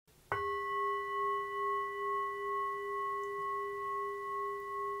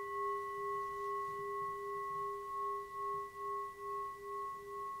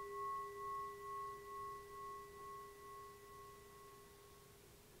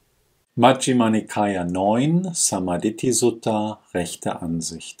Majjhima Nikāya 9, Sammādiṭṭhi Sutta, Rechte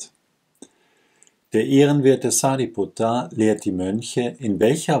Ansicht. Der ehrenwerte Sariputta lehrt die Mönche, in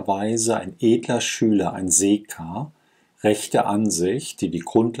welcher Weise ein edler Schüler ein Seka, rechte Ansicht, die die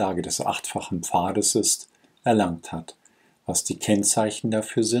Grundlage des achtfachen Pfades ist, erlangt hat, was die Kennzeichen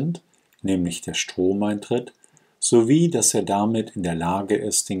dafür sind, nämlich der Stromeintritt, sowie dass er damit in der Lage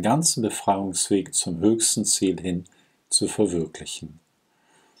ist, den ganzen Befreiungsweg zum höchsten Ziel hin zu verwirklichen.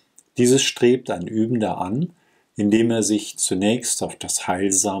 Dieses strebt ein Übender an, indem er sich zunächst auf das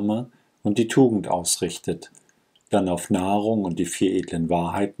Heilsame und die Tugend ausrichtet, dann auf Nahrung und die 4 edlen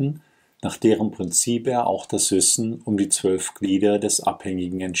Wahrheiten, nach deren Prinzip er auch das Wissen um die 12 Glieder des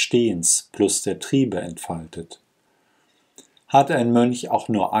abhängigen Entstehens plus der Triebe entfaltet. Hat ein Mönch auch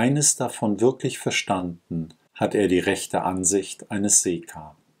nur eines davon wirklich verstanden, hat er die rechte Ansicht eines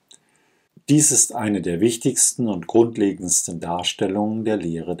Seka. Dies ist eine der wichtigsten und grundlegendsten Darstellungen der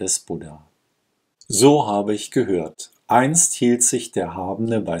Lehre des Buddha. So habe ich gehört, einst hielt sich der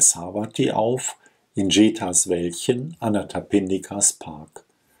Habende bei Savatthi auf, in Jetas Wäldchen, Anathapindikas Park.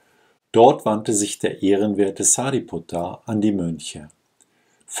 Dort wandte sich der ehrenwerte Sariputta an die Mönche.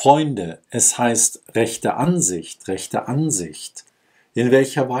 Freunde, es heißt rechte Ansicht, rechte Ansicht. In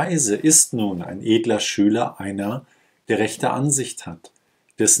welcher Weise ist nun ein edler Schüler einer, der rechte Ansicht hat,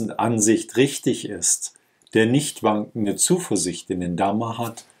 dessen Ansicht richtig ist, der nicht wankende Zuversicht in den Dhamma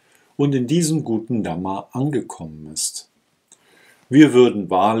hat und in diesem guten Dhamma angekommen ist? Wir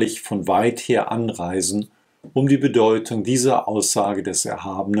würden wahrlich von weit her anreisen, um die Bedeutung dieser Aussage des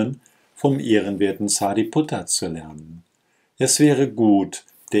Erhabenen vom ehrenwerten Sariputta zu lernen. Es wäre gut,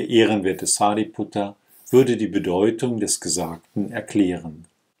 der ehrenwerte Sariputta würde die Bedeutung des Gesagten erklären.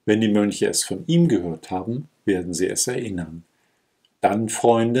 Wenn die Mönche es von ihm gehört haben, werden sie es erinnern. Dann,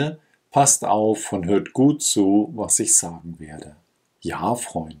 Freunde, passt auf und hört gut zu, was ich sagen werde. Ja,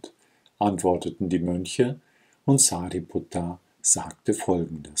 Freund, antworteten die Mönche, und Sariputta sagte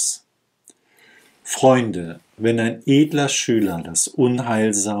Folgendes. Freunde, wenn ein edler Schüler das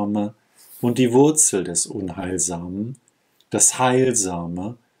Unheilsame und die Wurzel des Unheilsamen, das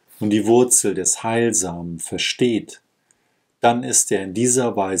Heilsame und die Wurzel des Heilsamen versteht, dann ist er in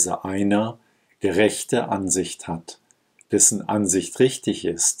dieser Weise einer, der rechte Ansicht hat, dessen Ansicht richtig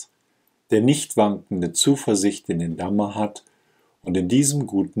ist, der nicht wankende Zuversicht in den Dhamma hat und in diesem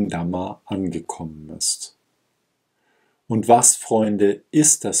guten Dhamma angekommen ist. Und was, Freunde,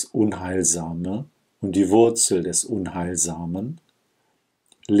 ist das Unheilsame und die Wurzel des Unheilsamen?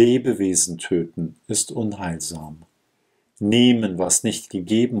 Lebewesen töten ist unheilsam. Nehmen, was nicht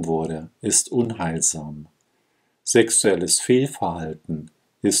gegeben wurde, ist unheilsam. Sexuelles Fehlverhalten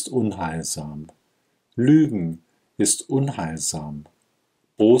ist unheilsam. Lügen ist unheilsam.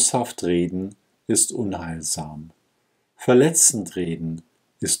 Boshaft reden ist unheilsam. Verletzend reden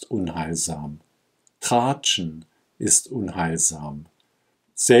ist unheilsam. Tratschen ist unheilsam.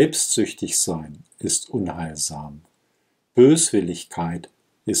 Selbstsüchtig sein ist unheilsam. Böswilligkeit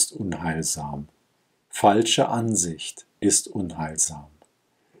ist unheilsam. Falsche Ansicht ist unheilsam.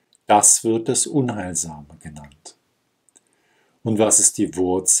 Das wird das Unheilsame genannt. Und was ist die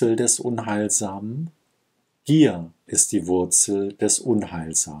Wurzel des Unheilsamen? Gier ist die Wurzel des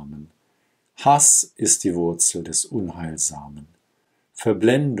Unheilsamen. Hass ist die Wurzel des Unheilsamen.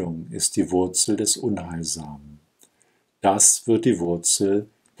 Verblendung ist die Wurzel des Unheilsamen. Das wird die Wurzel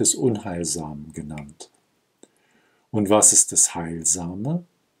des Unheilsamen genannt. Und was ist das Heilsame?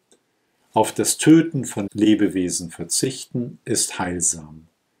 Auf das Töten von Lebewesen verzichten ist heilsam.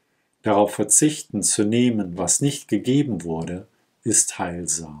 Darauf verzichten zu nehmen, was nicht gegeben wurde, ist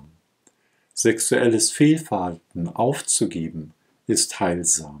heilsam. Sexuelles Fehlverhalten aufzugeben, ist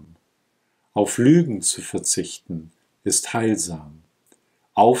heilsam. Auf Lügen zu verzichten, ist heilsam.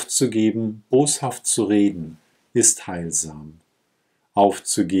 Aufzugeben, boshaft zu reden, ist heilsam.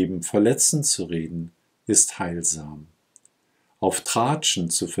 Aufzugeben, verletzend zu reden, ist heilsam. Auf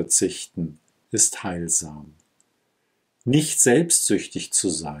Tratschen zu verzichten, ist heilsam. Nicht selbstsüchtig zu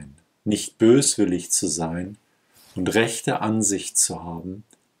sein, nicht böswillig zu sein und rechte Ansicht zu haben,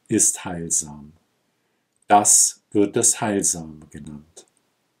 ist heilsam. Das wird das Heilsame genannt.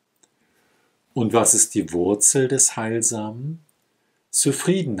 Und was ist die Wurzel des Heilsamen?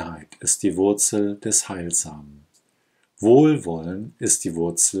 Zufriedenheit ist die Wurzel des Heilsamen. Wohlwollen ist die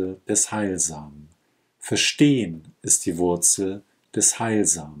Wurzel des Heilsamen. Verstehen ist die Wurzel des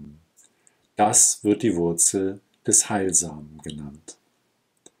Heilsamen. Das wird die Wurzel des Heilsamen genannt.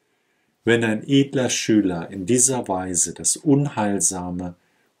 Wenn ein edler Schüler in dieser Weise das Unheilsame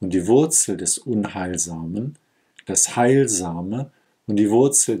und die Wurzel des Unheilsamen, das Heilsame und die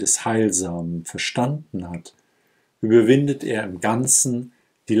Wurzel des Heilsamen verstanden hat, überwindet er im Ganzen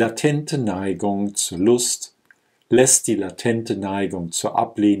die latente Neigung zur Lust, lässt die latente Neigung zur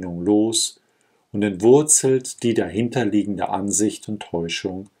Ablehnung los und entwurzelt die dahinterliegende Ansicht und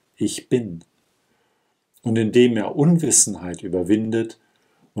Täuschung Ich bin. Und indem er Unwissenheit überwindet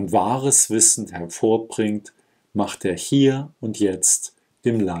und wahres Wissen hervorbringt, macht er hier und jetzt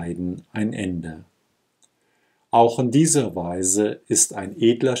dem Leiden ein Ende. Auch in dieser Weise ist ein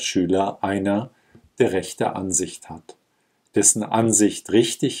edler Schüler einer, der rechte Ansicht hat, dessen Ansicht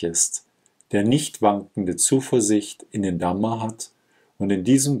richtig ist, der nicht wankende Zuversicht in den Dhamma hat und in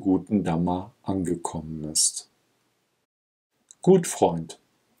diesem guten Dhamma angekommen ist. Gut, Freund.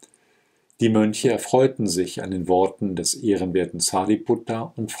 Die Mönche erfreuten sich an den Worten des ehrenwerten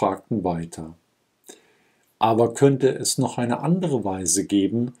Sariputta und fragten weiter. Aber könnte es noch eine andere Weise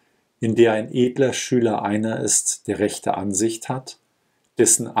geben, in der ein edler Schüler einer ist, der rechte Ansicht hat,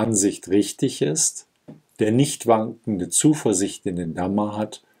 dessen Ansicht richtig ist, der nicht wankende Zuversicht in den Dhamma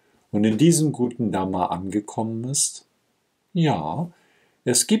hat und in diesem guten Dhamma angekommen ist? Ja,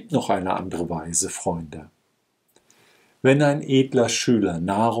 es gibt noch eine andere Weise, Freunde. Wenn ein edler Schüler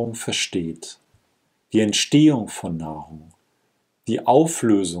Nahrung versteht, die Entstehung von Nahrung, die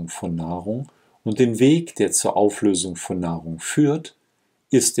Auflösung von Nahrung und den Weg, der zur Auflösung von Nahrung führt,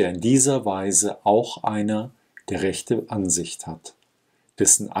 ist er in dieser Weise auch einer, der rechte Ansicht hat,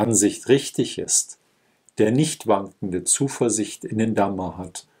 dessen Ansicht richtig ist, der nicht wankende Zuversicht in den Dhamma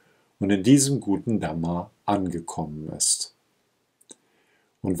hat und in diesem guten Dhamma angekommen ist.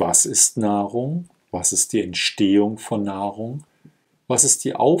 Und was ist Nahrung? Was ist die Entstehung von Nahrung? Was ist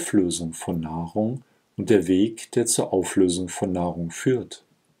die Auflösung von Nahrung und der Weg, der zur Auflösung von Nahrung führt?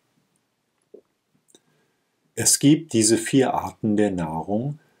 Es gibt diese 4 Arten der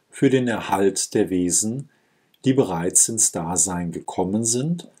Nahrung für den Erhalt der Wesen, die bereits ins Dasein gekommen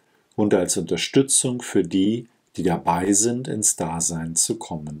sind und als Unterstützung für die, die dabei sind, ins Dasein zu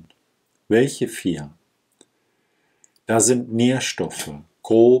kommen. Welche 4? Da sind Nährstoffe,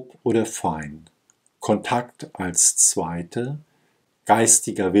 grob oder fein, Kontakt als 2.,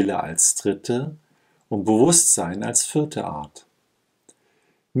 geistiger Wille als 3. und Bewusstsein als 4. Art.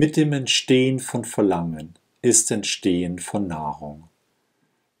 Mit dem Entstehen von Verlangen ist Entstehen von Nahrung.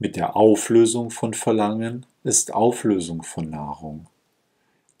 Mit der Auflösung von Verlangen ist Auflösung von Nahrung.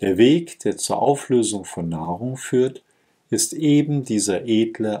 Der Weg, der zur Auflösung von Nahrung führt, ist eben dieser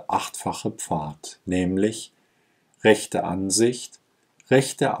edle 8-fache Pfad, nämlich rechte Ansicht,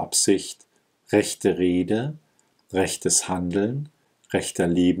 rechte Absicht, rechte Rede, rechtes Handeln, rechter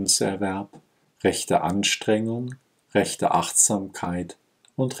Lebenserwerb, rechte Anstrengung, rechte Achtsamkeit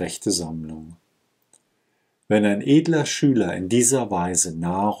und rechte Sammlung. Wenn ein edler Schüler in dieser Weise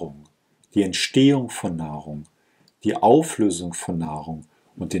Nahrung, die Entstehung von Nahrung, die Auflösung von Nahrung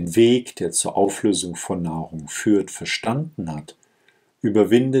und den Weg, der zur Auflösung von Nahrung führt, verstanden hat,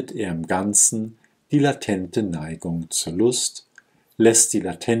 überwindet er im Ganzen die latente Neigung zur Lust, lässt die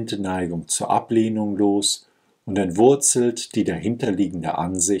latente Neigung zur Ablehnung los und entwurzelt die dahinterliegende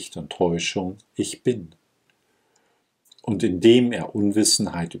Ansicht und Täuschung Ich bin. Und indem er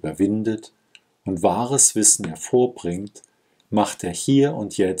Unwissenheit überwindet und wahres Wissen hervorbringt, macht er hier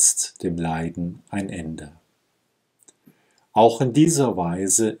und jetzt dem Leiden ein Ende. Auch in dieser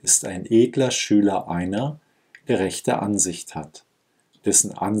Weise ist ein edler Schüler einer, der rechte Ansicht hat,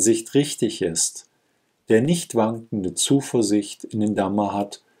 dessen Ansicht richtig ist, der nicht wankende Zuversicht in den Dhamma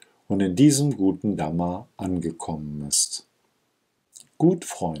hat und in diesem guten Dhamma angekommen ist. Gut,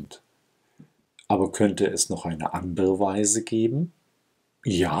 Freund. Aber könnte es noch eine andere Weise geben?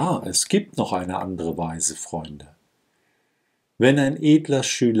 Ja, es gibt noch eine andere Weise, Freunde. Wenn ein edler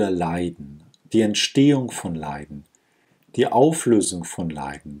Schüler Leiden, die Entstehung von Leiden, die Auflösung von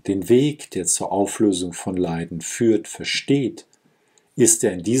Leiden, den Weg, der zur Auflösung von Leiden führt, versteht, ist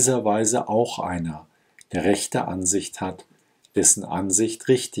er in dieser Weise auch einer, der rechte Ansicht hat, dessen Ansicht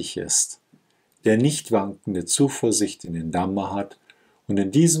richtig ist, der nicht wankende Zuversicht in den Dhamma hat und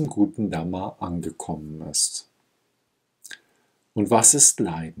in diesem guten Dhamma angekommen ist. Und was ist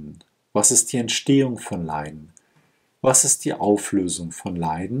Leiden? Was ist die Entstehung von Leiden? Was ist die Auflösung von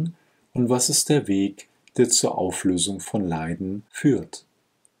Leiden? Und was ist der Weg, der zur Auflösung von Leiden führt?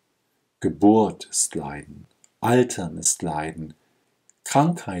 Geburt ist Leiden, Altern ist Leiden,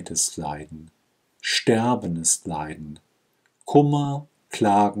 Krankheit ist Leiden, Sterben ist Leiden, Kummer,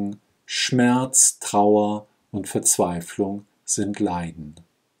 Klagen, Schmerz, Trauer und Verzweiflung sind Leiden.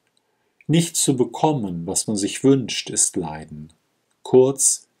 Nicht zu bekommen, was man sich wünscht, ist Leiden.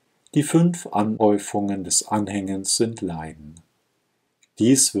 Kurz, die 5 Anhäufungen des Anhängens sind Leiden.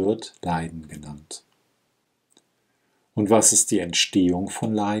 Dies wird Leiden genannt. Und was ist die Entstehung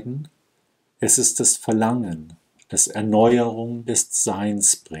von Leiden? Es ist das Verlangen, das Erneuerung des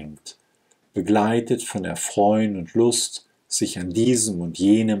Seins bringt, begleitet von Erfreuen und Lust, sich an diesem und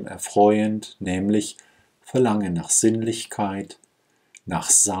jenem erfreuend, nämlich Verlangen nach Sinnlichkeit, nach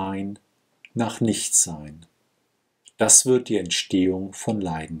Sein, nach Nichtsein. Das wird die Entstehung von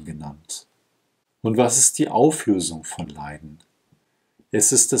Leiden genannt. Und was ist die Auflösung von Leiden?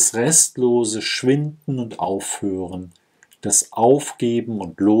 Es ist das restlose Schwinden und Aufhören, das Aufgeben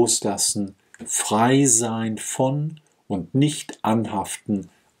und Loslassen, Freisein von und nicht anhaften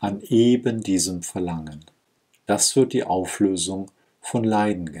an eben diesem Verlangen. Das wird die Auflösung von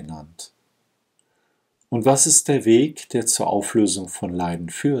Leiden genannt. Und was ist der Weg, der zur Auflösung von Leiden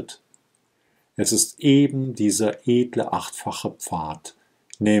führt? Es ist eben dieser edle achtfache Pfad,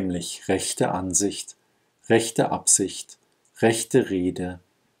 nämlich rechte Ansicht, rechte Absicht, rechte Rede,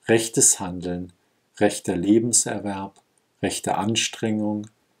 rechtes Handeln, rechter Lebenserwerb, rechte Anstrengung,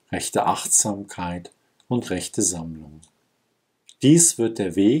 rechte Achtsamkeit und rechte Sammlung. Dies wird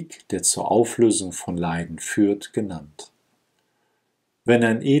der Weg, der zur Auflösung von Leiden führt, genannt. Wenn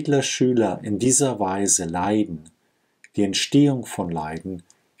ein edler Schüler in dieser Weise Leiden, die Entstehung von Leiden,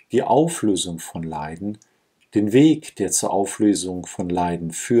 die Auflösung von Leiden, den Weg, der zur Auflösung von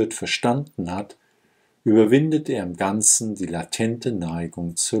Leiden führt, verstanden hat, überwindet er im Ganzen die latente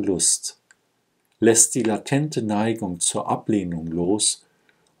Neigung zur Lust, lässt die latente Neigung zur Ablehnung los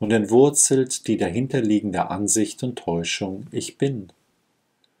und entwurzelt die dahinterliegende Ansicht und Täuschung Ich Bin.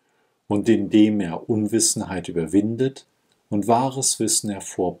 Und indem er Unwissenheit überwindet und wahres Wissen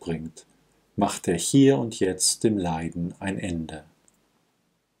hervorbringt, macht er hier und jetzt dem Leiden ein Ende.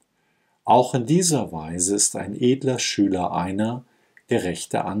 Auch in dieser Weise ist ein edler Schüler einer, der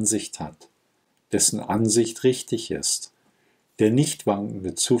rechte Ansicht hat, dessen Ansicht richtig ist, der nicht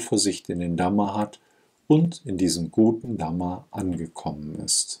wankende Zuversicht in den Dhamma hat und in diesem guten Dhamma angekommen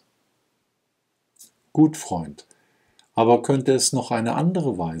ist. Gut, Freund, aber könnte es noch eine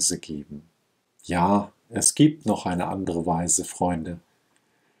andere Weise geben? Ja, es gibt noch eine andere Weise, Freunde.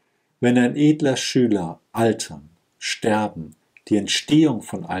 Wenn ein edler Schüler Altern, Sterben, die Entstehung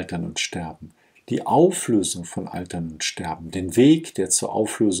von Altern und Sterben, die Auflösung von Altern und Sterben, den Weg, der zur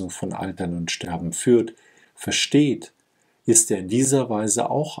Auflösung von Altern und Sterben führt, versteht, ist er in dieser Weise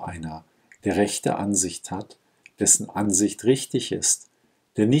auch einer, der rechte Ansicht hat, dessen Ansicht richtig ist,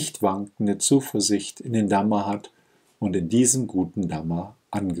 der nicht wankende Zuversicht in den Dhamma hat und in diesem guten Dhamma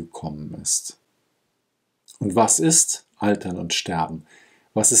angekommen ist. Und was ist Altern und Sterben?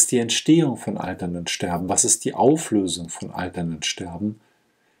 Was ist die Entstehung von Altern und Sterben? Was ist die Auflösung von Altern und Sterben?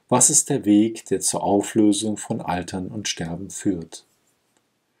 Was ist der Weg, der zur Auflösung von Altern und Sterben führt?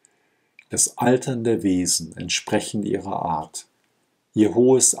 Das Altern der Wesen entsprechend ihrer Art, ihr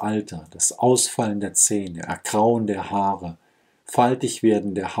hohes Alter, das Ausfallen der Zähne, Ergrauen der Haare,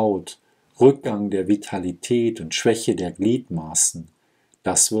 Faltigwerden der Haut, Rückgang der Vitalität und Schwäche der Gliedmaßen,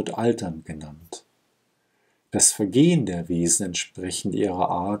 das wird Altern genannt. Das Vergehen der Wesen entsprechend ihrer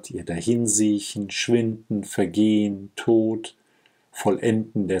Art, ihr Dahinsiechen, Schwinden, Vergehen, Tod,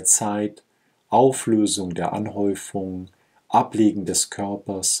 Vollenden der Zeit, Auflösung der Anhäufung, Ablegen des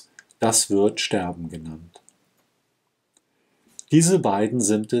Körpers, das wird Sterben genannt. Diese beiden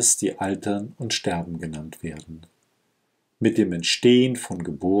sind es, die Altern und Sterben genannt werden. Mit dem Entstehen von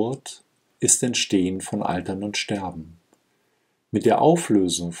Geburt ist Entstehen von Altern und Sterben. Mit der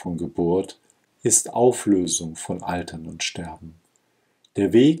Auflösung von Geburt ist Auflösung von Altern und Sterben.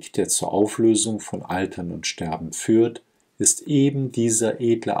 Der Weg, der zur Auflösung von Altern und Sterben führt, ist eben dieser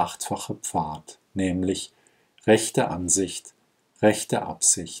edle achtfache Pfad, nämlich rechte Ansicht, rechte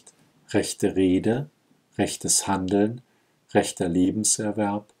Absicht, rechte Rede, rechtes Handeln, rechter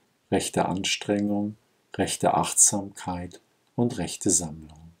Lebenserwerb, rechte Anstrengung, rechte Achtsamkeit und rechte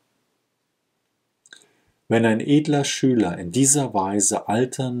Sammlung. Wenn ein edler Schüler in dieser Weise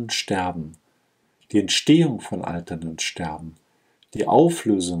altern und sterben, die Entstehung von Altern und Sterben, die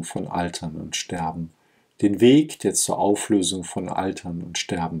Auflösung von Altern und Sterben, den Weg, der zur Auflösung von Altern und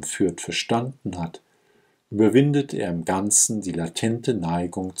Sterben führt, verstanden hat, überwindet er im Ganzen die latente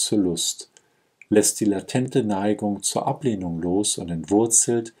Neigung zur Lust, lässt die latente Neigung zur Ablehnung los und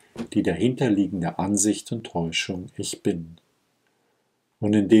entwurzelt die dahinterliegende Ansicht und Täuschung Ich Bin.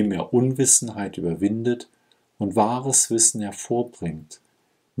 Und indem er Unwissenheit überwindet und wahres Wissen hervorbringt,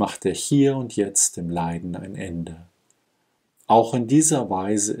 macht er hier und jetzt dem Leiden ein Ende. Auch in dieser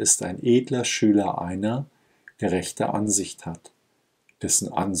Weise ist ein edler Schüler einer, der rechte Ansicht hat,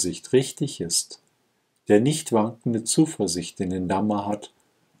 dessen Ansicht richtig ist, der nicht wankende Zuversicht in den Dhamma hat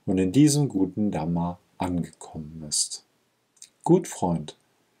und in diesem guten Dhamma angekommen ist. Gut, Freund,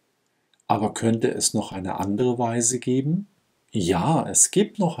 aber könnte es noch eine andere Weise geben? Ja, es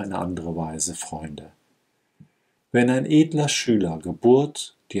gibt noch eine andere Weise, Freunde. Wenn ein edler Schüler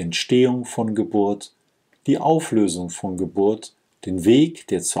Geburt, die Entstehung von Geburt, die Auflösung von Geburt, den Weg,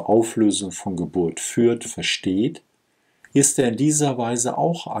 der zur Auflösung von Geburt führt, versteht, ist er in dieser Weise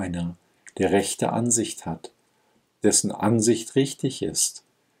auch einer, der rechte Ansicht hat, dessen Ansicht richtig ist,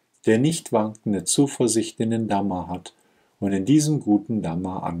 der nicht wankende Zuversicht in den Dhamma hat und in diesem guten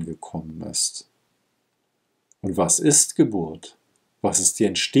Dhamma angekommen ist. Und was ist Geburt? Was ist die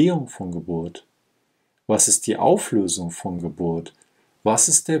Entstehung von Geburt? Was ist die Auflösung von Geburt? Was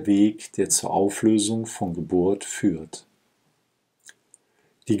ist der Weg, der zur Auflösung von Geburt führt?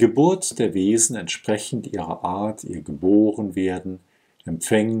 Die Geburt der Wesen entsprechend ihrer Art, ihr Geborenwerden,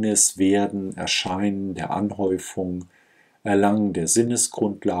 Empfängnis, Werden, Erscheinen der Anhäufung, Erlangen der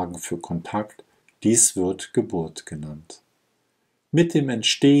Sinnesgrundlagen für Kontakt, dies wird Geburt genannt. Mit dem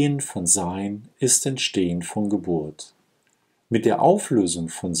Entstehen von Sein ist Entstehen von Geburt. Mit der Auflösung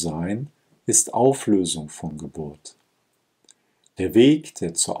von Sein ist Auflösung von Geburt. Der Weg,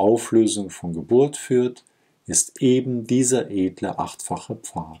 der zur Auflösung von Geburt führt, ist eben dieser edle achtfache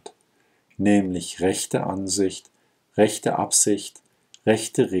Pfad, nämlich rechte Ansicht, rechte Absicht,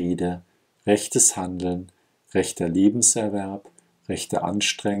 rechte Rede, rechtes Handeln, rechter Lebenserwerb, rechte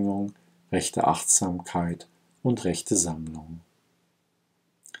Anstrengung, rechte Achtsamkeit und rechte Sammlung.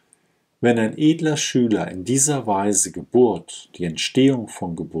 Wenn ein edler Schüler in dieser Weise Geburt, die Entstehung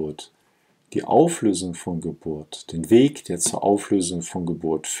von Geburt, die Auflösung von Geburt, den Weg, der zur Auflösung von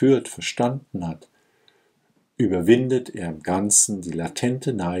Geburt führt, verstanden hat, überwindet er im Ganzen die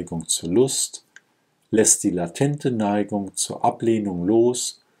latente Neigung zur Lust, lässt die latente Neigung zur Ablehnung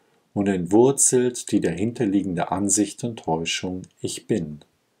los und entwurzelt die dahinterliegende Ansicht und Täuschung Ich Bin.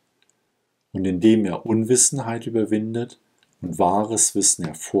 Und indem er Unwissenheit überwindet und wahres Wissen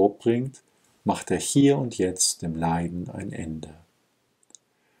hervorbringt, macht er hier und jetzt dem Leiden ein Ende.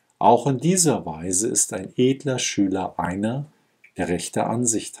 Auch in dieser Weise ist ein edler Schüler einer, der rechte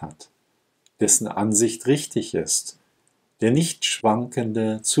Ansicht hat, dessen Ansicht richtig ist, der nicht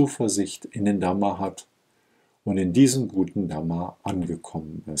schwankende Zuversicht in den Dhamma hat und in diesem guten Dhamma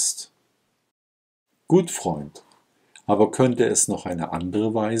angekommen ist. Gut, Freund, aber könnte es noch eine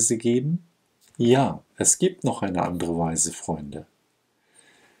andere Weise geben? Ja, es gibt noch eine andere Weise, Freunde.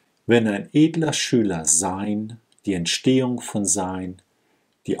 Wenn ein edler Schüler Sein, die Entstehung von Sein,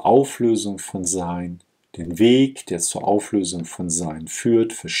 die Auflösung von Sein, den Weg, der zur Auflösung von Sein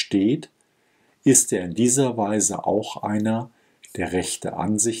führt, versteht, ist er in dieser Weise auch einer, der rechte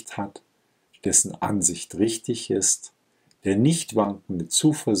Ansicht hat, dessen Ansicht richtig ist, der nicht wankende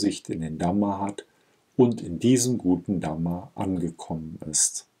Zuversicht in den Dhamma hat und in diesem guten Dhamma angekommen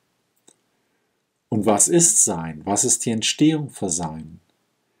ist. Und was ist Sein? Was ist die Entstehung für Sein?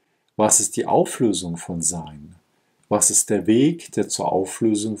 Was ist die Auflösung von Sein? Was ist der Weg, der zur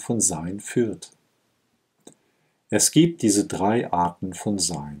Auflösung von Sein führt? Es gibt diese drei Arten von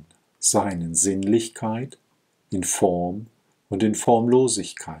Sein. Sein in Sinnlichkeit, in Form und in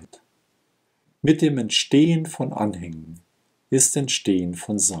Formlosigkeit. Mit dem Entstehen von Anhängen ist Entstehen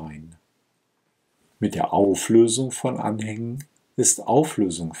von Sein. Mit der Auflösung von Anhängen ist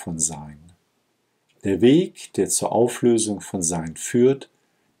Auflösung von Sein. Der Weg, der zur Auflösung von Sein führt,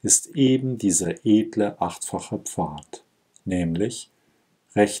 ist eben dieser edle achtfache Pfad, nämlich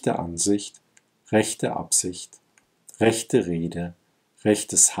rechte Ansicht, rechte Absicht, rechte Rede,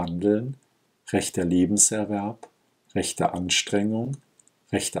 rechtes Handeln, rechter Lebenserwerb, rechte Anstrengung,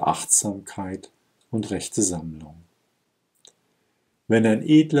 rechte Achtsamkeit und rechte Sammlung. Wenn ein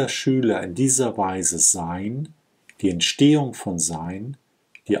edler Schüler in dieser Weise Sein, die Entstehung von Sein,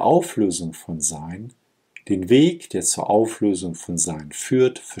 die Auflösung von Sein, den Weg, der zur Auflösung von Sein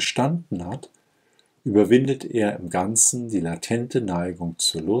führt, verstanden hat, überwindet er im Ganzen die latente Neigung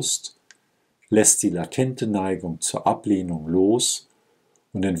zur Lust, lässt die latente Neigung zur Ablehnung los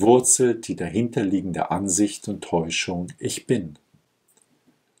und entwurzelt die dahinterliegende Ansicht und Täuschung Ich Bin.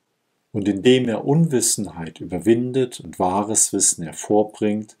 Und indem er Unwissenheit überwindet und wahres Wissen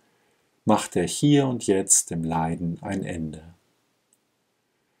hervorbringt, macht er hier und jetzt dem Leiden ein Ende.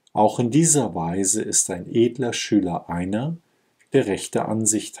 Auch in dieser Weise ist ein edler Schüler einer, der rechte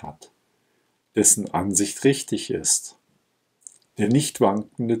Ansicht hat, dessen Ansicht richtig ist, der nicht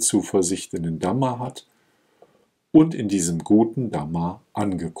wankende Zuversicht in den Dhamma hat und in diesem guten Dhamma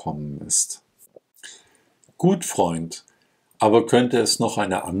angekommen ist. Gut, Freund, aber könnte es noch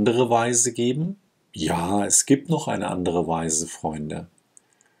eine andere Weise geben? Ja, es gibt noch eine andere Weise, Freunde.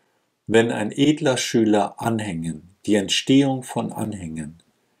 Wenn ein edler Schüler Anhängen, die Entstehung von Anhängen,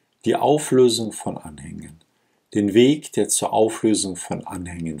 die Auflösung von Anhängen, den Weg, der zur Auflösung von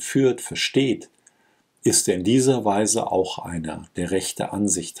Anhängen führt, versteht, ist er in dieser Weise auch einer, der rechte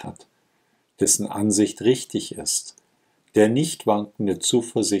Ansicht hat, dessen Ansicht richtig ist, der nicht wankende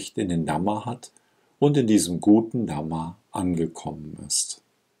Zuversicht in den Dhamma hat und in diesem guten Dhamma angekommen ist.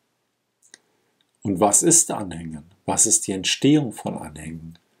 Und was ist Anhängen? Was ist die Entstehung von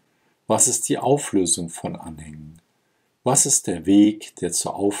Anhängen? Was ist die Auflösung von Anhängen? Was ist der Weg, der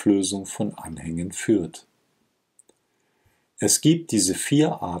zur Auflösung von Anhängen führt? Es gibt diese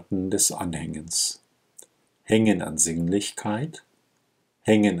 4 Arten des Anhängens: Hängen an Sinnlichkeit,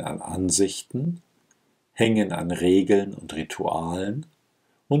 Hängen an Ansichten, Hängen an Regeln und Ritualen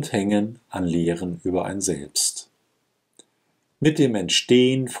und Hängen an Lehren über ein Selbst. Mit dem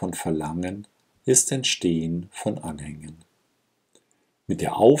Entstehen von Verlangen ist Entstehen von Anhängen. Mit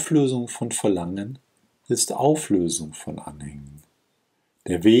der Auflösung von Verlangen ist Auflösung von Anhängen.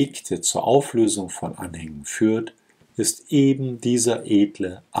 Der Weg, der zur Auflösung von Anhängen führt, ist eben dieser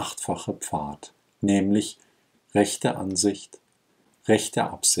edle, 8-fache Pfad, nämlich rechte Ansicht, rechte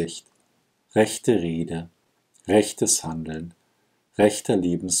Absicht, rechte Rede, rechtes Handeln, rechter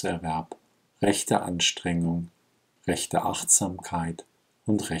Lebenserwerb, rechte Anstrengung, rechte Achtsamkeit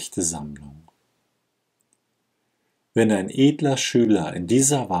und rechte Sammlung. Wenn ein edler Schüler in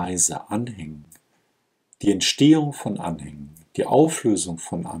dieser Weise Anhängen, die Entstehung von Anhängen, die Auflösung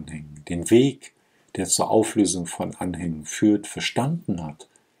von Anhängen, den Weg, der zur Auflösung von Anhängen führt, verstanden hat,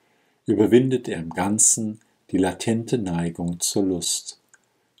 überwindet er im Ganzen die latente Neigung zur Lust,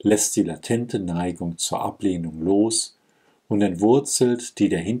 lässt die latente Neigung zur Ablehnung los und entwurzelt die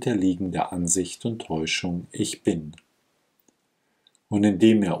dahinterliegende Ansicht und Täuschung Ich Bin. Und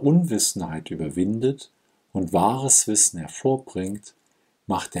indem er Unwissenheit überwindet und wahres Wissen hervorbringt,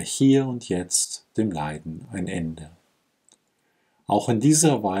 macht er hier und jetzt dem Leiden ein Ende. Auch in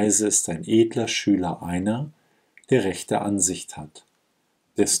dieser Weise ist ein edler Schüler einer, der rechte Ansicht hat,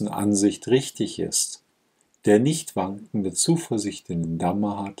 dessen Ansicht richtig ist, der nicht wankende Zuversicht in den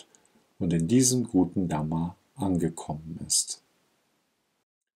Dhamma hat und in diesem guten Dhamma angekommen ist.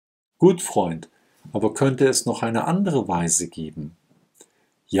 Gut, Freund, aber könnte es noch eine andere Weise geben?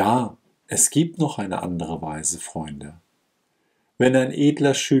 Ja, es gibt noch eine andere Weise, Freunde. Wenn ein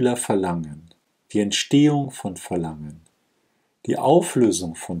edler Schüler Verlangen, die Entstehung von Verlangen, die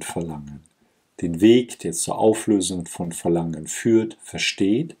Auflösung von Verlangen, den Weg, der zur Auflösung von Verlangen führt,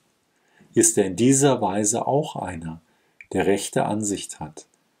 versteht, ist er in dieser Weise auch einer, der rechte Ansicht hat,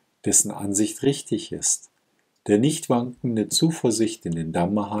 dessen Ansicht richtig ist, der nicht wankende Zuversicht in den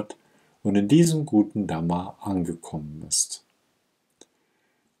Dhamma hat und in diesem guten Dhamma angekommen ist.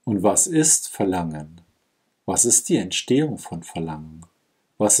 Und was ist Verlangen? Was ist die Entstehung von Verlangen?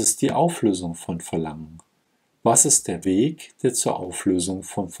 Was ist die Auflösung von Verlangen? Was ist der Weg, der zur Auflösung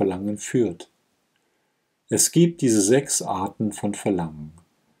von Verlangen führt? Es gibt diese 6 Arten von Verlangen.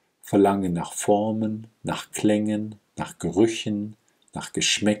 Verlangen nach Formen, nach Klängen, nach Gerüchen, nach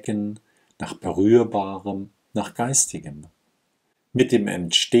Geschmäcken, nach Berührbarem, nach Geistigem. Mit dem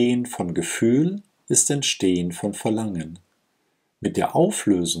Entstehen von Gefühl ist Entstehen von Verlangen. Mit der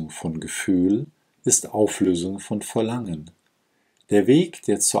Auflösung von Gefühl ist Auflösung von Verlangen. Der Weg,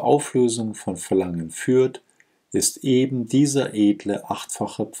 der zur Auflösung von Verlangen führt, ist eben dieser edle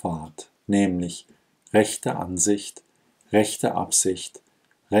 8-fache Pfad, nämlich rechte Ansicht, rechte Absicht,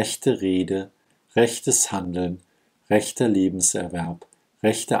 rechte Rede, rechtes Handeln, rechter Lebenserwerb,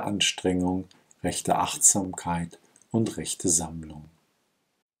 rechte Anstrengung, rechte Achtsamkeit und rechte Sammlung.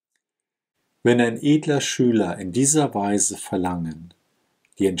 Wenn ein edler Schüler in dieser Weise Verlangen,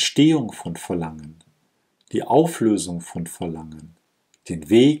 die Entstehung von Verlangen, die Auflösung von Verlangen, den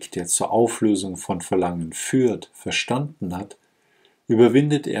Weg, der zur Auflösung von Verlangen führt, verstanden hat,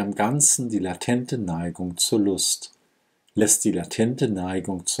 überwindet er im Ganzen die latente Neigung zur Lust, lässt die latente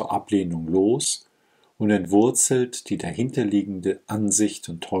Neigung zur Ablehnung los und entwurzelt die dahinterliegende Ansicht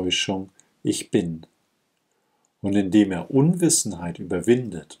und Täuschung Ich Bin. Und indem er Unwissenheit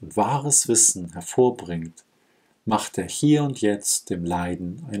überwindet und wahres Wissen hervorbringt, macht er hier und jetzt dem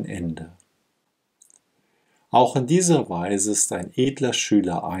Leiden ein Ende. Auch in dieser Weise ist ein edler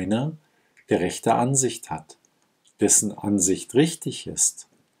Schüler einer, der rechte Ansicht hat, dessen Ansicht richtig ist,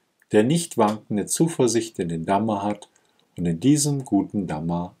 der nicht wankende Zuversicht in den Dhamma hat und in diesem guten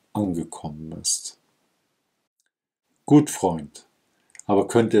Dhamma angekommen ist. Gut, Freund, aber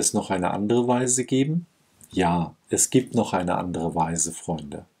könnte es noch eine andere Weise geben? Ja, es gibt noch eine andere Weise,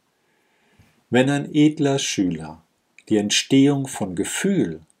 Freunde. Wenn ein edler Schüler die Entstehung von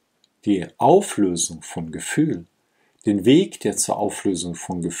Gefühl, die Auflösung von Gefühl, den Weg, der zur Auflösung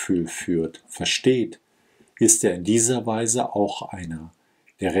von Gefühl führt, versteht, ist er in dieser Weise auch einer,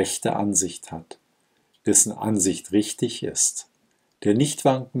 der rechte Ansicht hat, dessen Ansicht richtig ist, der nicht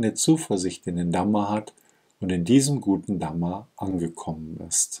wankende Zuversicht in den Dhamma hat und in diesem guten Dhamma angekommen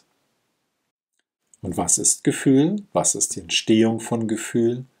ist. Und was ist Gefühl? Was ist die Entstehung von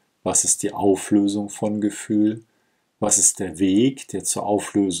Gefühl? Was ist die Auflösung von Gefühl? Was ist der Weg, der zur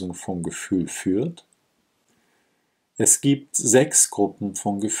Auflösung von Gefühl führt? Es gibt 6 Gruppen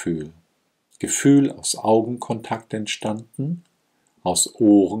von Gefühl. Gefühl aus Augenkontakt entstanden, aus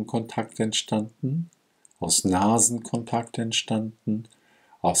Ohrenkontakt entstanden, aus Nasenkontakt entstanden,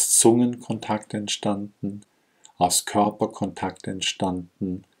 aus Zungenkontakt entstanden, aus Körperkontakt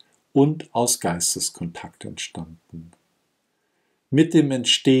entstanden und aus Geisteskontakt entstanden. Mit dem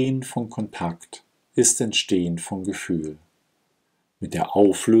Entstehen von Kontakt ist Entstehen von Gefühl. Mit der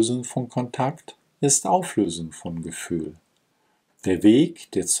Auflösung von Kontakt ist Auflösung von Gefühl. Der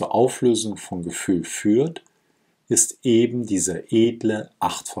Weg, der zur Auflösung von Gefühl führt, ist eben dieser edle,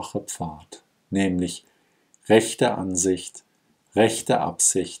 8-fache Pfad, nämlich rechte Ansicht, rechte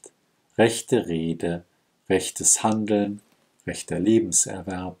Absicht, rechte Rede, rechtes Handeln, rechter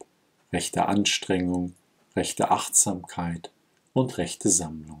Lebenserwerb, rechte Anstrengung, rechte Achtsamkeit und rechte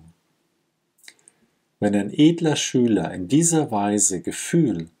Sammlung. Wenn ein edler Schüler in dieser Weise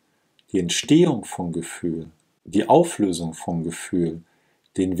Gefühl, die Entstehung von Gefühl, die Auflösung von Gefühl,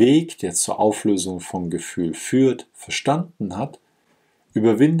 den Weg, der zur Auflösung von Gefühl führt, verstanden hat,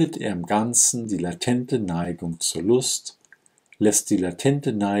 überwindet er im Ganzen die latente Neigung zur Lust, lässt die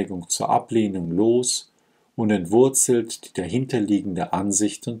latente Neigung zur Ablehnung los und entwurzelt die dahinterliegende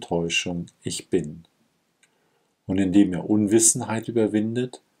Ansicht und Täuschung Ich Bin. Und indem er Unwissenheit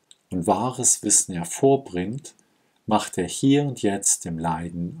überwindet und wahres Wissen hervorbringt, macht er hier und jetzt dem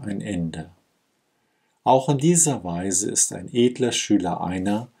Leiden ein Ende. Auch in dieser Weise ist ein edler Schüler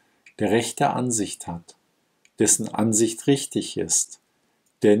einer, der rechte Ansicht hat, dessen Ansicht richtig ist,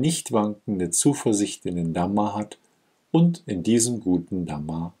 der nicht wankende Zuversicht in den Dhamma hat und in diesem guten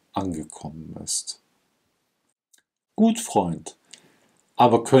Dhamma angekommen ist. Gut, Freund,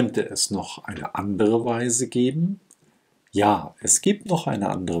 aber könnte es noch eine andere Weise geben? Ja, es gibt noch eine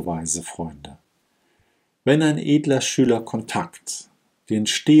andere Weise, Freunde. Wenn ein edler Schüler Kontakt, die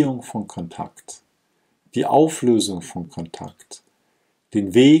Entstehung von Kontakt, die Auflösung von Kontakt,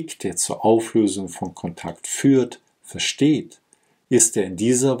 den Weg, der zur Auflösung von Kontakt führt, versteht, ist er in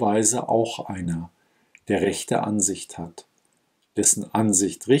dieser Weise auch einer, der rechte Ansicht hat, dessen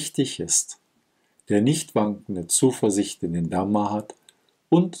Ansicht richtig ist, der nicht wankende Zuversicht in den Dhamma hat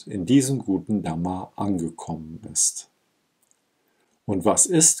und in diesem guten Dhamma angekommen ist. Und was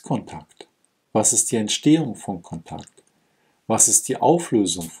ist Kontakt? Was ist die Entstehung von Kontakt? Was ist die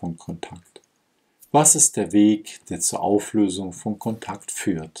Auflösung von Kontakt? Was ist der Weg, der zur Auflösung von Kontakt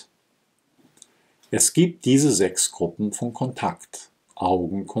führt? Es gibt diese 6 Gruppen von Kontakt: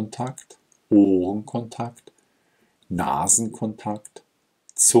 Augenkontakt, Ohrenkontakt, Nasenkontakt,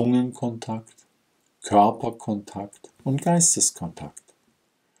 Zungenkontakt, Körperkontakt und Geisteskontakt.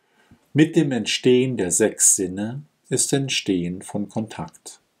 Mit dem Entstehen der 6 Sinne ist Entstehen von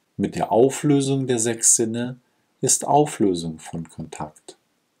Kontakt. Mit der Auflösung der 6 Sinne ist Auflösung von Kontakt.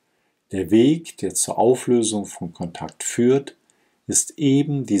 Der Weg, der zur Auflösung von Kontakt führt, ist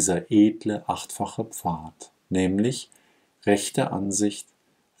eben dieser edle 8-fache Pfad, nämlich rechte Ansicht,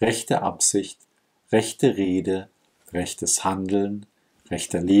 rechte Absicht, rechte Rede, rechtes Handeln,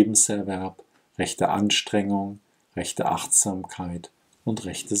 rechter Lebenserwerb, rechte Anstrengung, rechte Achtsamkeit und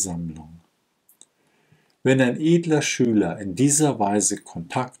rechte Sammlung. Wenn ein edler Schüler in dieser Weise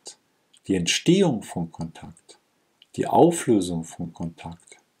Kontakt, die Entstehung von Kontakt, die Auflösung von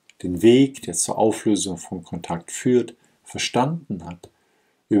Kontakt, den Weg, der zur Auflösung von Kontakt führt, verstanden hat,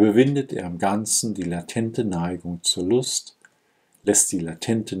 überwindet er im Ganzen die latente Neigung zur Lust, lässt die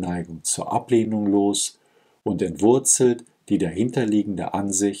latente Neigung zur Ablehnung los und entwurzelt die dahinterliegende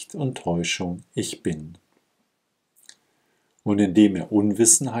Ansicht und Täuschung Ich Bin. Und indem er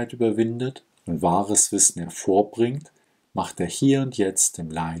Unwissenheit überwindet und wahres Wissen hervorbringt, macht er hier und jetzt dem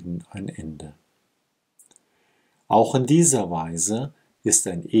Leiden ein Ende. Auch in dieser Weise ist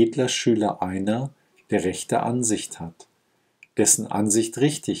ein edler Schüler einer, der rechte Ansicht hat, dessen Ansicht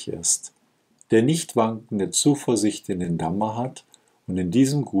richtig ist, der nicht wankende Zuversicht in den Dhamma hat und in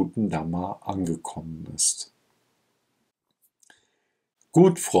diesem guten Dhamma angekommen ist.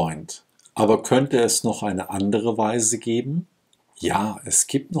 Gut, Freund, aber könnte es noch eine andere Weise geben? Ja, es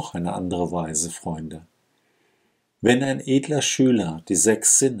gibt noch eine andere Weise, Freunde. Wenn ein edler Schüler die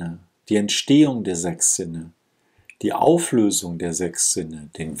 6 Sinne, die Entstehung der 6 Sinne, die Auflösung der 6 Sinne,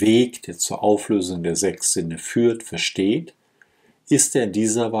 den Weg, der zur Auflösung der 6 Sinne führt, versteht, ist er in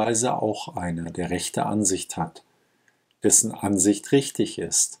dieser Weise auch einer, der rechte Ansicht hat, dessen Ansicht richtig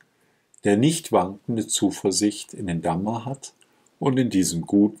ist, der nicht wankende Zuversicht in den Dhamma hat und in diesem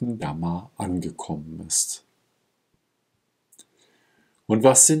guten Dhamma angekommen ist. Und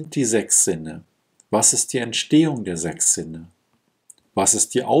was sind die 6 Sinne? Was ist die Entstehung der 6 Sinne? Was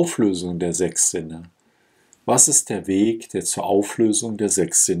ist die Auflösung der 6 Sinne? Was ist der Weg, der zur Auflösung der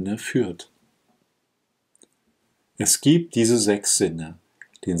 6 Sinne führt? Es gibt diese 6 Sinne,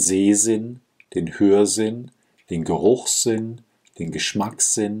 den Sehsinn, den Hörsinn, den Geruchssinn, den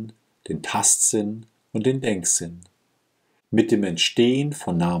Geschmackssinn, den Tastsinn und den Denksinn. Mit dem Entstehen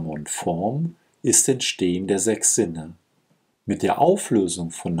von Name und Form ist Entstehen der 6 Sinne. Mit der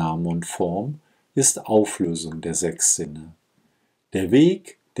Auflösung von Name und Form ist Auflösung der 6 Sinne. Der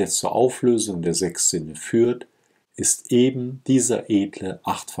Weg, der zur Auflösung der 6 Sinne führt, ist eben dieser edle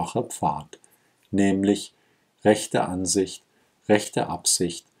 8-fache Pfad, nämlich rechte Ansicht, rechte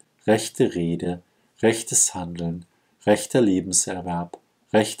Absicht, rechte Rede, rechtes Handeln, rechter Lebenserwerb,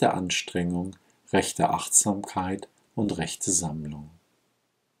 rechte Anstrengung, rechte Achtsamkeit und rechte Sammlung.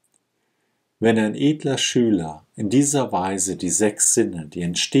 Wenn ein edler Schüler in dieser Weise die 6 Sinne, die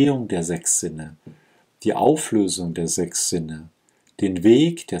Entstehung der 6 Sinne, die Auflösung der 6 Sinne, den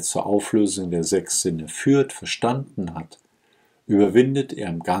Weg, der zur Auflösung der 6 Sinne führt, verstanden hat, überwindet er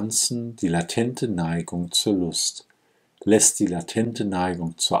im Ganzen die latente Neigung zur Lust, lässt die latente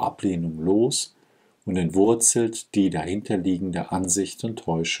Neigung zur Ablehnung los und entwurzelt die dahinterliegende Ansicht und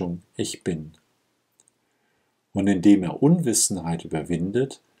Täuschung Ich Bin. Und indem er Unwissenheit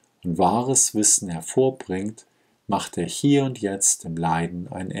überwindet und wahres Wissen hervorbringt, macht er hier und jetzt im Leiden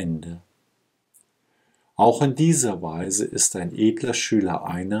ein Ende. Auch in dieser Weise ist ein edler Schüler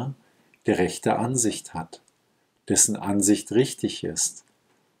einer, der rechte Ansicht hat, dessen Ansicht richtig ist,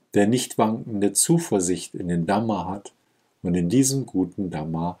 der nicht wankende Zuversicht in den Dhamma hat und in diesem guten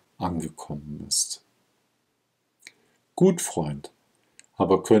Dhamma angekommen ist. Gut, Freund,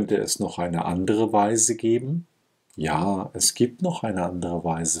 aber könnte es noch eine andere Weise geben? Ja, es gibt noch eine andere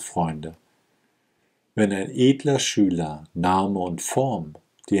Weise, Freunde. Wenn ein edler Schüler Name und Form,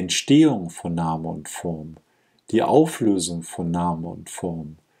 die Entstehung von Name und Form, die Auflösung von Name und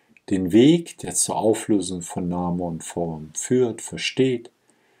Form, den Weg, der zur Auflösung von Name und Form führt, versteht,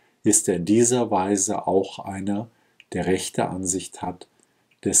 ist er in dieser Weise auch einer, der rechte Ansicht hat,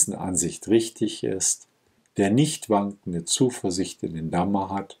 dessen Ansicht richtig ist, der nicht wankende Zuversicht in den Dhamma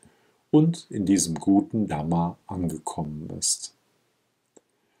hat und in diesem guten Dhamma angekommen ist.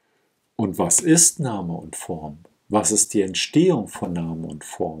 Und was ist Name und Form? Was ist die Entstehung von Name und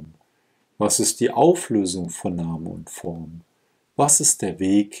Form? Was ist die Auflösung von Name und Form? Was ist der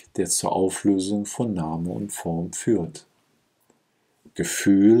Weg, der zur Auflösung von Name und Form führt?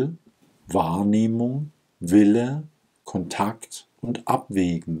 Gefühl, Wahrnehmung, Wille, Kontakt und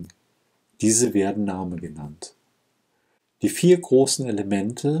Abwägen. Diese werden Name genannt. Die 4 großen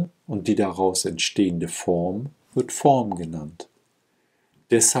Elemente und die daraus entstehende Form wird Form genannt.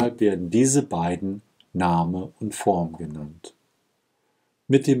 Deshalb werden diese beiden Name und Form genannt.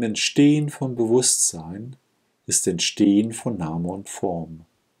 Mit dem Entstehen von Bewusstsein ist Entstehen von Name und Form.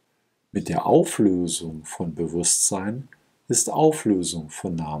 Mit der Auflösung von Bewusstsein ist Auflösung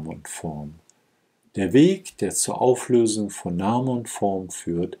von Name und Form. Der Weg, der zur Auflösung von Name und Form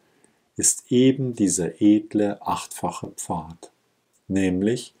führt, ist eben dieser edle 8-fache Pfad,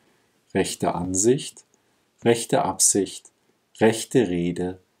 nämlich rechte Ansicht, rechte Absicht, rechte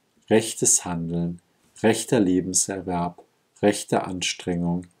Rede, rechtes Handeln, rechter Lebenserwerb, rechte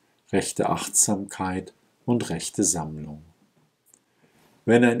Anstrengung, rechte Achtsamkeit und rechte Sammlung.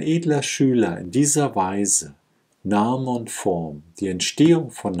 Wenn ein edler Schüler in dieser Weise Name und Form, die Entstehung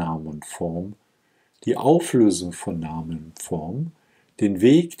von Name und Form, die Auflösung von Name und Form, den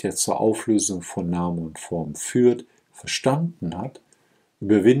Weg, der zur Auflösung von Name und Form führt, verstanden hat,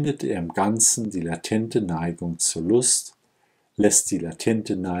 überwindet er im Ganzen die latente Neigung zur Lust, lässt die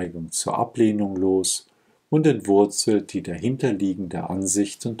latente Neigung zur Ablehnung los und entwurzelt die dahinterliegende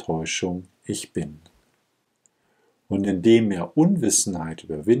Ansicht und Täuschung Ich Bin. Und indem er Unwissenheit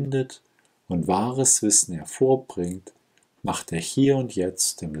überwindet und wahres Wissen hervorbringt, macht er hier und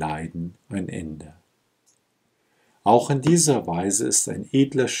jetzt dem Leiden ein Ende. Auch in dieser Weise ist ein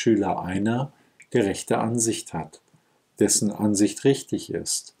edler Schüler einer, der rechte Ansicht hat, dessen Ansicht richtig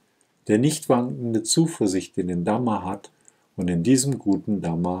ist, der nicht wankende Zuversicht in den Dhamma hat und in diesem guten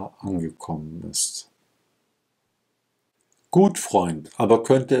Dhamma angekommen ist. Gut, Freund, aber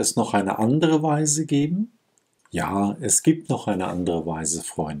könnte es noch eine andere Weise geben? Ja, es gibt noch eine andere Weise,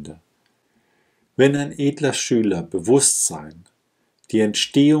 Freunde. Wenn ein edler Schüler Bewusstsein, die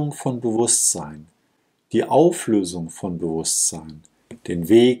Entstehung von Bewusstsein, die Auflösung von Bewusstsein, den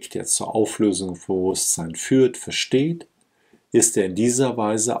Weg, der zur Auflösung von Bewusstsein führt, versteht, ist er in dieser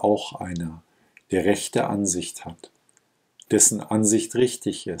Weise auch einer, der rechte Ansicht hat, dessen Ansicht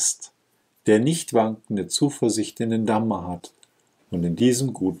richtig ist, der nicht wankende Zuversicht in den Dhamma hat und in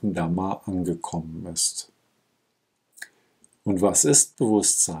diesem guten Dhamma angekommen ist. Und was ist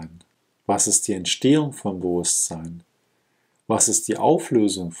Bewusstsein? Was ist die Entstehung von Bewusstsein? Was ist die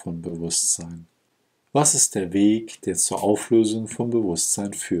Auflösung von Bewusstsein? Was ist der Weg, der zur Auflösung von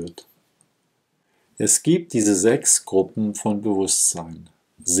Bewusstsein führt? Es gibt diese 6 Gruppen von Bewusstsein: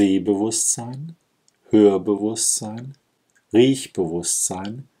 Sehbewusstsein, Hörbewusstsein,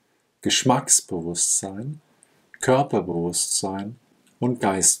 Riechbewusstsein, Geschmacksbewusstsein, Körperbewusstsein und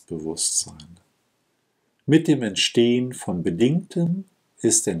Geistbewusstsein. Mit dem Entstehen von Bedingtem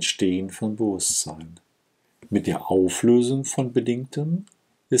ist Entstehen von Bewusstsein. Mit der Auflösung von Bedingtem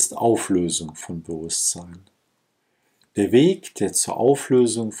ist Auflösung von Bewusstsein. Der Weg, der zur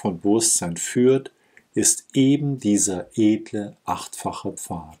Auflösung von Bewusstsein führt, ist eben dieser edle 8-fache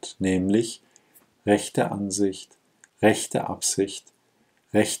Pfad, nämlich rechte Ansicht, rechte Absicht,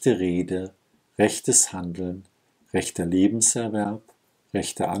 rechte Rede, rechtes Handeln, rechter Lebenserwerb,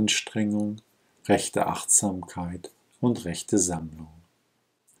 rechte Anstrengung, rechte Achtsamkeit und rechte Sammlung.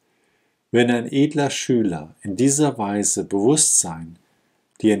 Wenn ein edler Schüler in dieser Weise Bewusstsein,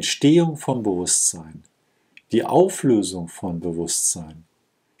 die Entstehung von Bewusstsein, die Auflösung von Bewusstsein,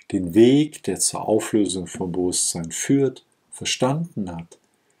 den Weg, der zur Auflösung von Bewusstsein führt, verstanden hat,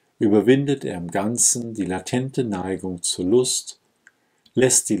 überwindet er im Ganzen die latente Neigung zur Lust,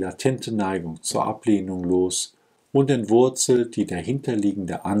 lässt die latente Neigung zur Ablehnung los und entwurzelt die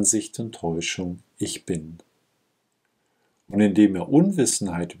dahinterliegende Ansicht und Täuschung Ich Bin. Und indem er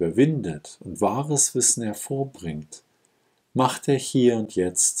Unwissenheit überwindet und wahres Wissen hervorbringt, macht er hier und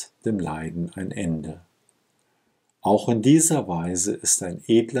jetzt dem Leiden ein Ende. Auch in dieser Weise ist ein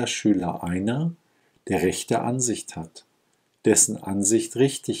edler Schüler einer, der rechte Ansicht hat, dessen Ansicht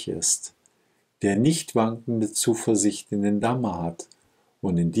richtig ist, der nicht wankende Zuversicht in den Dhamma hat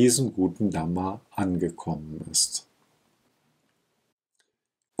und in diesem guten Dhamma angekommen ist.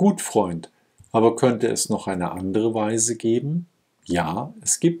 Gut, Freund, aber könnte es noch eine andere Weise geben? Ja,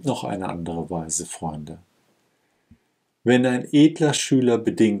 es gibt noch eine andere Weise, Freunde. Wenn ein edler Schüler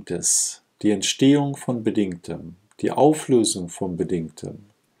Bedingtes, die Entstehung von Bedingtem, die Auflösung von Bedingtem,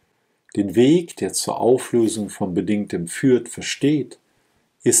 den Weg, der zur Auflösung von Bedingtem führt, versteht,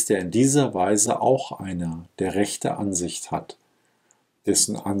 ist er in dieser Weise auch einer, der rechte Ansicht hat,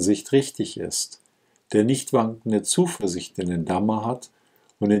 dessen Ansicht richtig ist, der nicht wankende Zuversicht in den Dhamma hat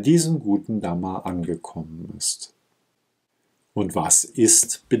und in diesem guten Dhamma angekommen ist. Und was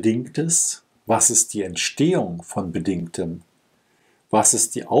ist Bedingtes? Was ist die Entstehung von Bedingtem? Was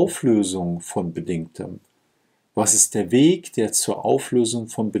ist die Auflösung von Bedingtem? Was ist der Weg, der zur Auflösung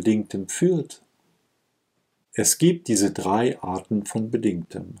von Bedingtem führt? Es gibt diese 3 Arten von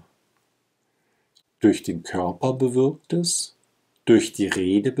Bedingtem. Durch den Körper bewirktes, durch die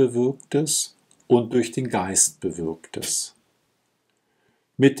Rede bewirktes und durch den Geist bewirktes.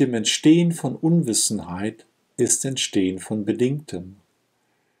 Mit dem Entstehen von Unwissenheit ist Entstehen von Bedingtem.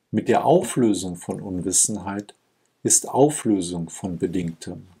 Mit der Auflösung von Unwissenheit ist Auflösung von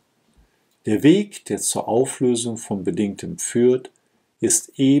Bedingtem. Der Weg, der zur Auflösung von Bedingtem führt,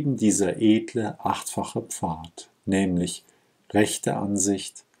 ist eben dieser edle 8-fache Pfad, nämlich rechte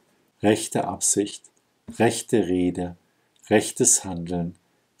Ansicht, rechte Absicht, rechte Rede, rechtes Handeln,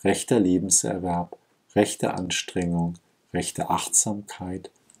 rechter Lebenserwerb, rechte Anstrengung, rechte Achtsamkeit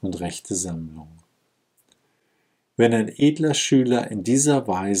und rechte Sammlung. Wenn ein edler Schüler in dieser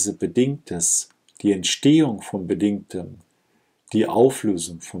Weise Bedingtes, die Entstehung von Bedingtem, die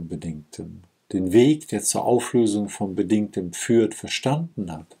Auflösung von Bedingtem, den Weg, der zur Auflösung von Bedingtem führt,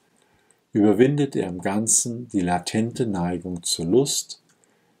 verstanden hat, überwindet er im Ganzen die latente Neigung zur Lust,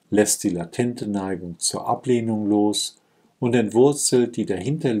 lässt die latente Neigung zur Ablehnung los und entwurzelt die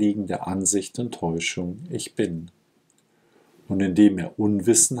dahinterliegende Ansicht und Täuschung Ich Bin. Und indem er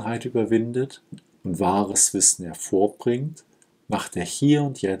Unwissenheit überwindet und wahres Wissen hervorbringt, macht er hier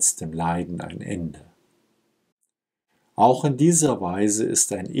und jetzt dem Leiden ein Ende. Auch in dieser Weise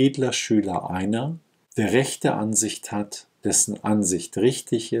ist ein edler Schüler einer, der rechte Ansicht hat, dessen Ansicht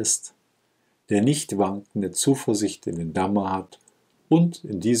richtig ist, der nicht wankende Zuversicht in den Dhamma hat und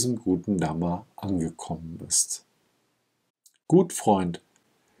in diesem guten Dhamma angekommen ist. Gut, Freund,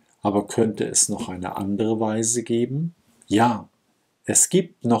 aber könnte es noch eine andere Weise geben? Ja, es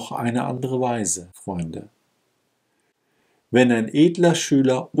gibt noch eine andere Weise, Freunde. Wenn ein edler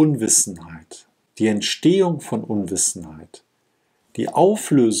Schüler Unwissenheit, die Entstehung von Unwissenheit, die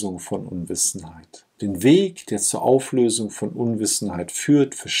Auflösung von Unwissenheit, den Weg, der zur Auflösung von Unwissenheit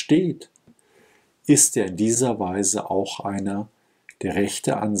führt, versteht, ist er in dieser Weise auch einer, der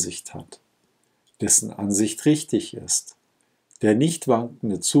rechte Ansicht hat, dessen Ansicht richtig ist, der nicht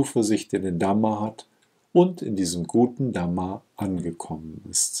wankende Zuversicht in den Dhamma hat und in diesem guten Dhamma angekommen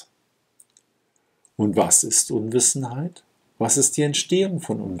ist. Und was ist Unwissenheit? Was ist die Entstehung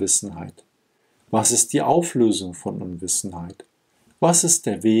von Unwissenheit? Was ist die Auflösung von Unwissenheit? Was ist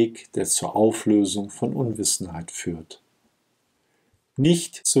der Weg, der zur Auflösung von Unwissenheit führt?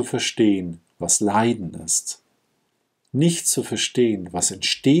 Nicht zu verstehen, was Leiden ist. Nicht zu verstehen, was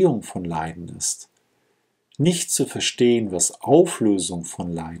Entstehung von Leiden ist. Nicht zu verstehen, was Auflösung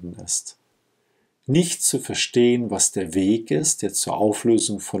von Leiden ist. Nicht zu verstehen, was der Weg ist, der zur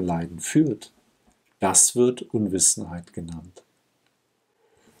Auflösung von Leiden führt. Das wird Unwissenheit genannt.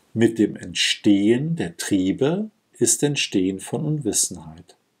 Mit dem Entstehen der Triebe ist Entstehen von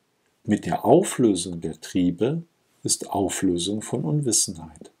Unwissenheit. Mit der Auflösung der Triebe ist Auflösung von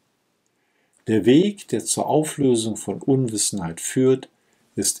Unwissenheit. Der Weg, der zur Auflösung von Unwissenheit führt,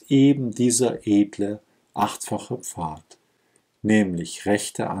 ist eben dieser edle, achtfache Pfad, nämlich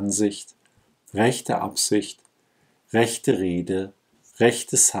rechte Ansicht, rechte Absicht, rechte Rede,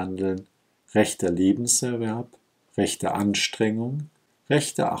 rechtes Handeln, rechter Lebenserwerb, rechte Anstrengung,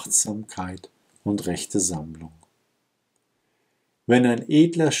 rechte Achtsamkeit und rechte Sammlung. Wenn ein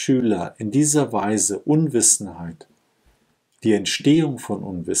edler Schüler in dieser Weise Unwissenheit, die Entstehung von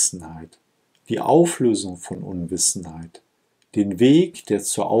Unwissenheit, die Auflösung von Unwissenheit, den Weg, der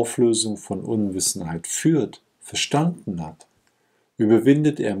zur Auflösung von Unwissenheit führt, verstanden hat,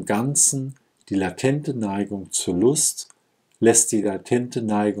 überwindet er im Ganzen die latente Neigung zur Lust, lässt die latente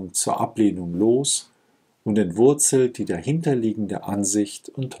Neigung zur Ablehnung los und entwurzelt die dahinterliegende Ansicht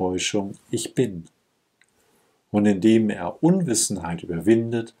und Täuschung Ich Bin. Und indem er Unwissenheit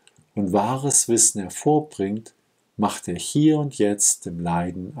überwindet und wahres Wissen hervorbringt, macht er hier und jetzt dem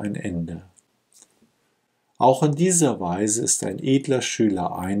Leiden ein Ende. Auch in dieser Weise ist ein edler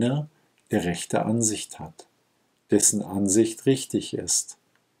Schüler einer, der rechte Ansicht hat, dessen Ansicht richtig ist,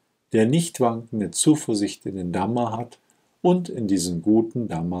 der nicht wankende Zuversicht in den Dhamma hat und in diesem guten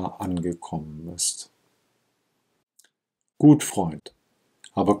Dhamma angekommen ist. Gut, Freund,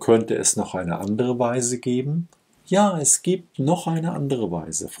 aber könnte es noch eine andere Weise geben? Ja, es gibt noch eine andere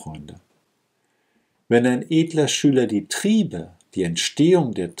Weise, Freunde. Wenn ein edler Schüler die Triebe, die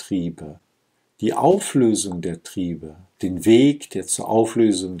Entstehung der Triebe, die Auflösung der Triebe, den Weg, der zur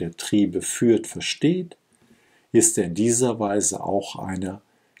Auflösung der Triebe führt, versteht, ist er in dieser Weise auch einer,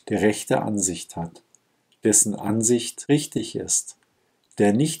 der rechte Ansicht hat, dessen Ansicht richtig ist,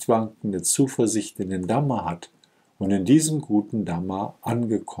 der nicht wankende Zuversicht in den Dhamma hat und in diesem guten Dhamma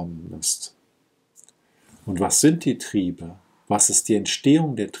angekommen ist. Und was sind die Triebe? Was ist die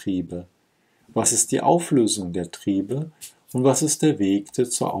Entstehung der Triebe? Was ist die Auflösung der Triebe? Und was ist der Weg, der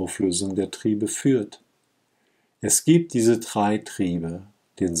zur Auflösung der Triebe führt? Es gibt diese drei Triebe,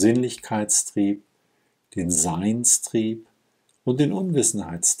 den Sinnlichkeitstrieb, den Seinstrieb und den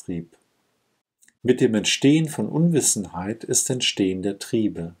Unwissenheitstrieb. Mit dem Entstehen von Unwissenheit ist Entstehen der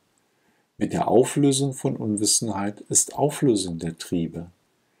Triebe. Mit der Auflösung von Unwissenheit ist Auflösung der Triebe.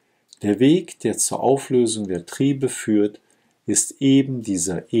 Der Weg, der zur Auflösung der Triebe führt, ist eben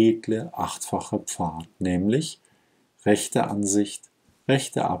dieser edle, achtfache Pfad, nämlich rechte Ansicht,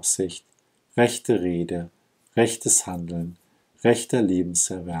 rechte Absicht, rechte Rede, rechtes Handeln, rechter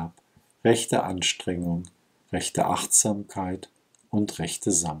Lebenserwerb, rechte Anstrengung, rechte Achtsamkeit und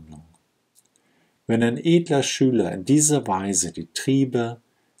rechte Sammlung. Wenn ein edler Schüler in dieser Weise die Triebe,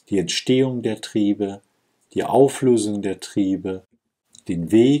 die Entstehung der Triebe, die Auflösung der Triebe,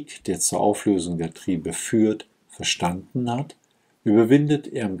 den Weg, der zur Auflösung der Triebe führt, verstanden hat, überwindet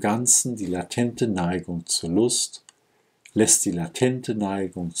er im Ganzen die latente Neigung zur Lust, lässt die latente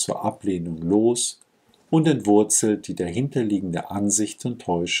Neigung zur Ablehnung los und entwurzelt die dahinterliegende Ansicht und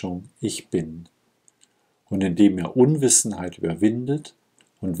Täuschung Ich Bin. Und indem er Unwissenheit überwindet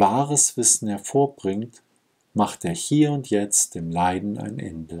und wahres Wissen hervorbringt, macht er hier und jetzt dem Leiden ein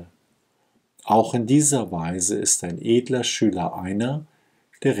Ende. Auch in dieser Weise ist ein edler Schüler einer,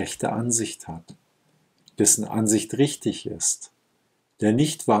 der rechte Ansicht hat, dessen Ansicht richtig ist, der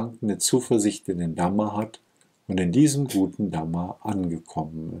nicht wankende Zuversicht in den Dhamma hat und in diesem guten Dhamma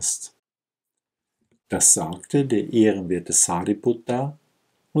angekommen ist. Das sagte der ehrenwerte Saṛiputta,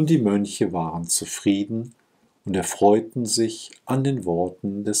 und die Mönche waren zufrieden und erfreuten sich an den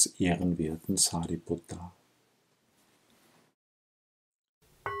Worten des ehrenwerten Saṛiputta.